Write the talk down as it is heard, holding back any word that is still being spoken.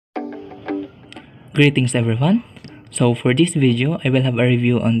Greetings everyone. So for this video, I will have a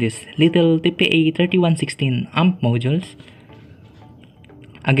review on this little TPA3116 amp modules.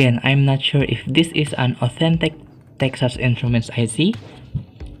 Again, I'm not sure if this is an authentic Texas Instruments IC,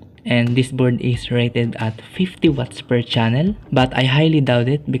 and this board is rated at 50 watts per channel, but I highly doubt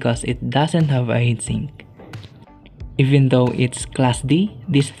it because it doesn't have a heatsink. Even though it's Class D,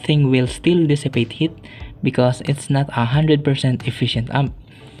 this thing will still dissipate heat because it's not a 100% efficient amp.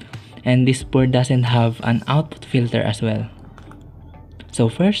 And this board doesn't have an output filter as well. So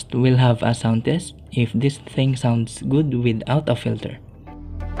first, we'll have a sound test if this thing sounds good without a filter.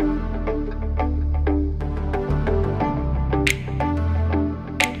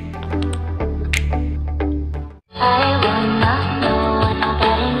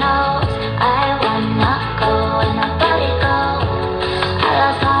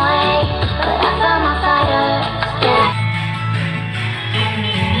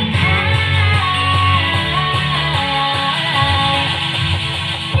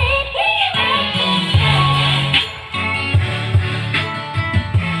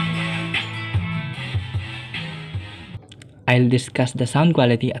 I'll discuss the sound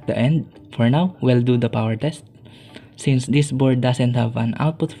quality at the end. For now, we'll do the power test. Since this board doesn't have an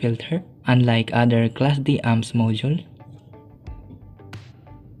output filter, unlike other Class D amps module,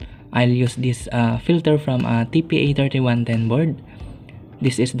 I'll use this filter from a TPA3110 board.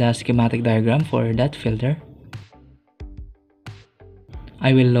 This is the schematic diagram for that filter.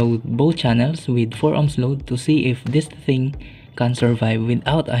 I will load both channels with 4 ohms load to see if this thing can survive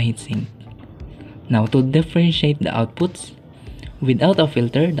without a heatsink. Now, to differentiate the outputs, without a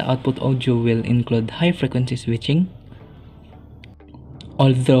filter, the output audio will include high frequency switching.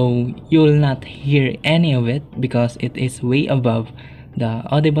 Although you'll not hear any of it because it is way above the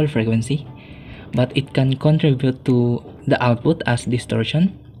audible frequency, but it can contribute to the output as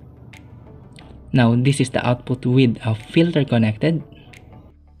distortion. Now, this is the output with a filter connected.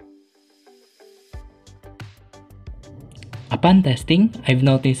 Upon testing, I've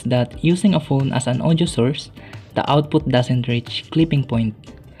noticed that using a phone as an audio source, the output doesn't reach clipping point.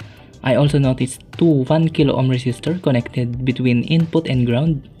 I also noticed two 1 kilo ohm resistor connected between input and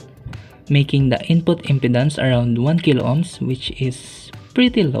ground, making the input impedance around 1 kilo ohms, which is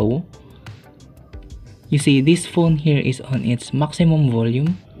pretty low. You see, this phone here is on its maximum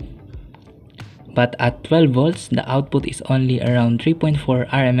volume, but at 12 volts, the output is only around 3.4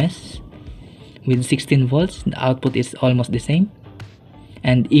 RMS. With 16 volts, the output is almost the same,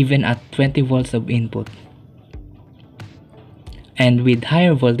 and even at 20 volts of input. And with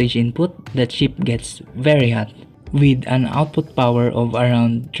higher voltage input, the chip gets very hot, with an output power of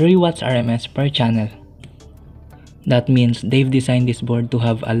around 3 watts RMS per channel. That means they've designed this board to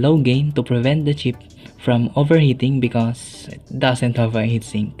have a low gain to prevent the chip from overheating because it doesn't have a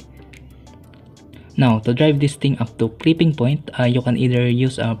heatsink. Now, to drive this thing up to clipping point, you can either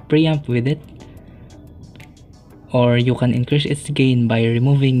use a preamp with it, or you can increase its gain by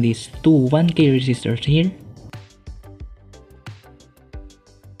removing these two 1K resistors here,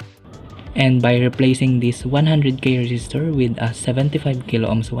 and by replacing this 100K resistor with a 75 kilo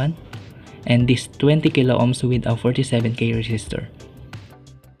ohms one, and this 20 kilo ohms with a 47K resistor.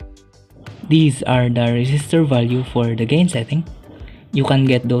 These are the resistor value for the gain setting. You can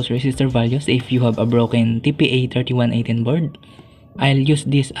get those resistor values if you have a broken TPA3118 board. I'll use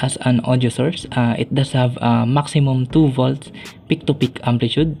this as an audio source. It does have a maximum 2 volts peak-to-peak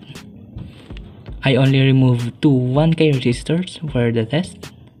amplitude. I only removed two 1K resistors for the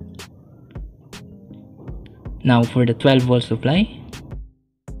test. Now for the 12 volt supply,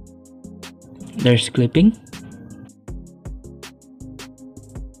 there's clipping.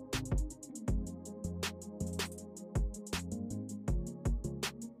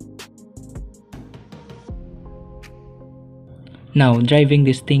 Now, driving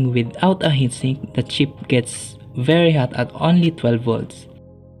this thing without a heatsink, the chip gets very hot at only 12 volts.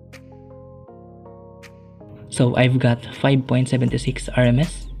 So I've got 5.76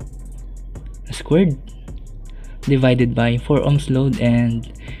 RMS squared divided by 4 ohms load,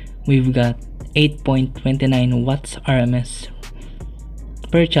 and we've got 8.29 watts RMS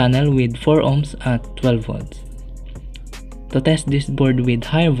per channel with 4 ohms at 12 volts. To test this board with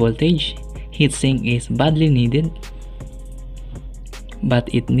higher voltage, heatsink is badly needed, but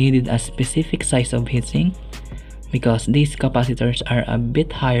it needed a specific size of heatsink because these capacitors are a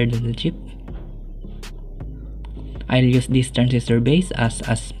bit higher than the chip. I'll use this transistor base as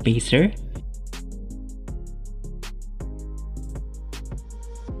a spacer.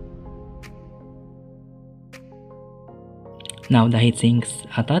 Now the heatsinks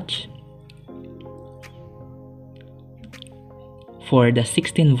attached. For the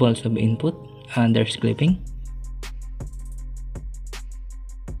 16 volts of input, there's clipping.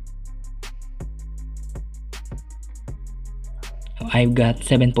 I've got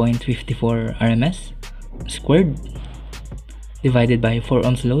 7.54 RMS squared divided by 4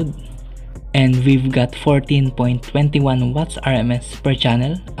 ohms load, and we've got 14.21 watts RMS per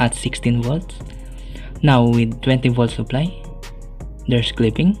channel at 16 volts. Now with 20 volt supply, there's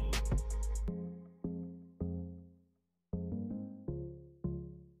clipping.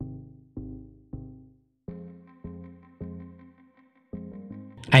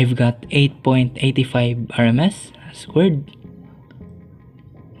 I've got 8.85 RMS squared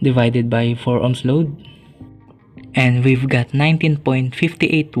divided by 4 ohms load, and we've got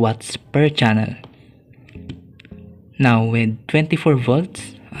 19.58 watts per channel. Now with 24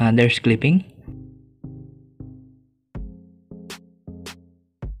 volts, there's clipping.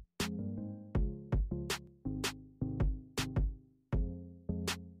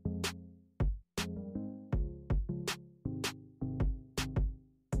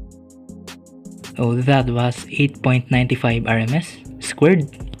 So that was 8.95 RMS squared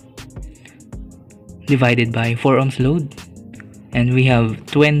divided by 4 ohms load, and we have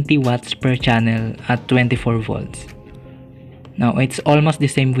 20 watts per channel at 24 volts. Now it's almost the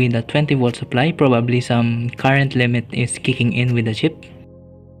same with the 20 volt supply. Probably some current limit is kicking in with the chip.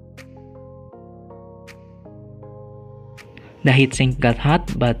 The heatsink got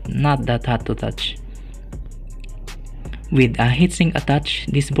hot, but not that hot to touch. With a heatsink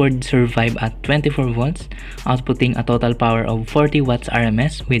attached, this board survived at 24 volts, outputting a total power of 40 watts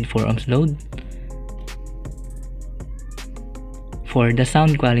RMS with 4 ohms load. For the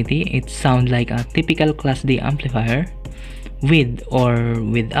sound quality, it sounds like a typical Class D amplifier with or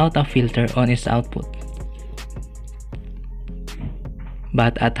without a filter on its output.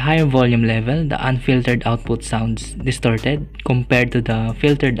 But at higher volume level, the unfiltered output sounds distorted compared to the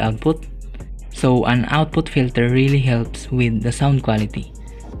filtered output. So an output filter really helps with the sound quality.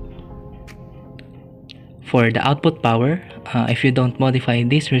 For the output power, if you don't modify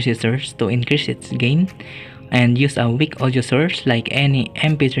these resistors to increase its gain and use a weak audio source like any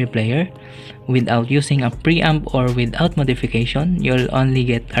MP3 player, without using a preamp or without modification, you'll only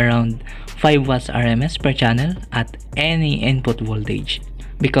get around 5 watts RMS per channel at any input voltage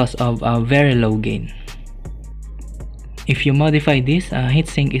because of a very low gain. If you modify this,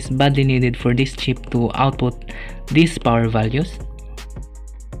 heatsink is badly needed for this chip to output these power values.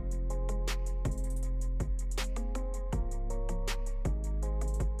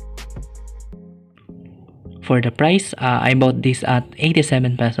 For the price, I bought this at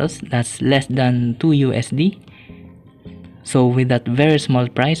 87 pesos. That's less than 2 USD. So with that very small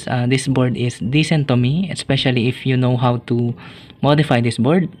price, this board is decent to me, especially if you know how to modify this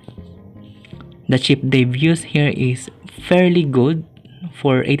board. The chip they've used here is fairly good.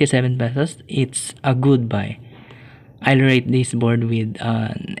 For 87 pesos, it's a good buy. I'll rate this board with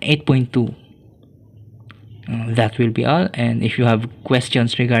 8.2. That will be all, and if you have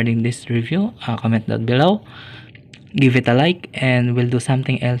questions regarding this review, comment down below. Give it a like, and we'll do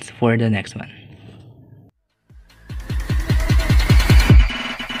something else for the next one.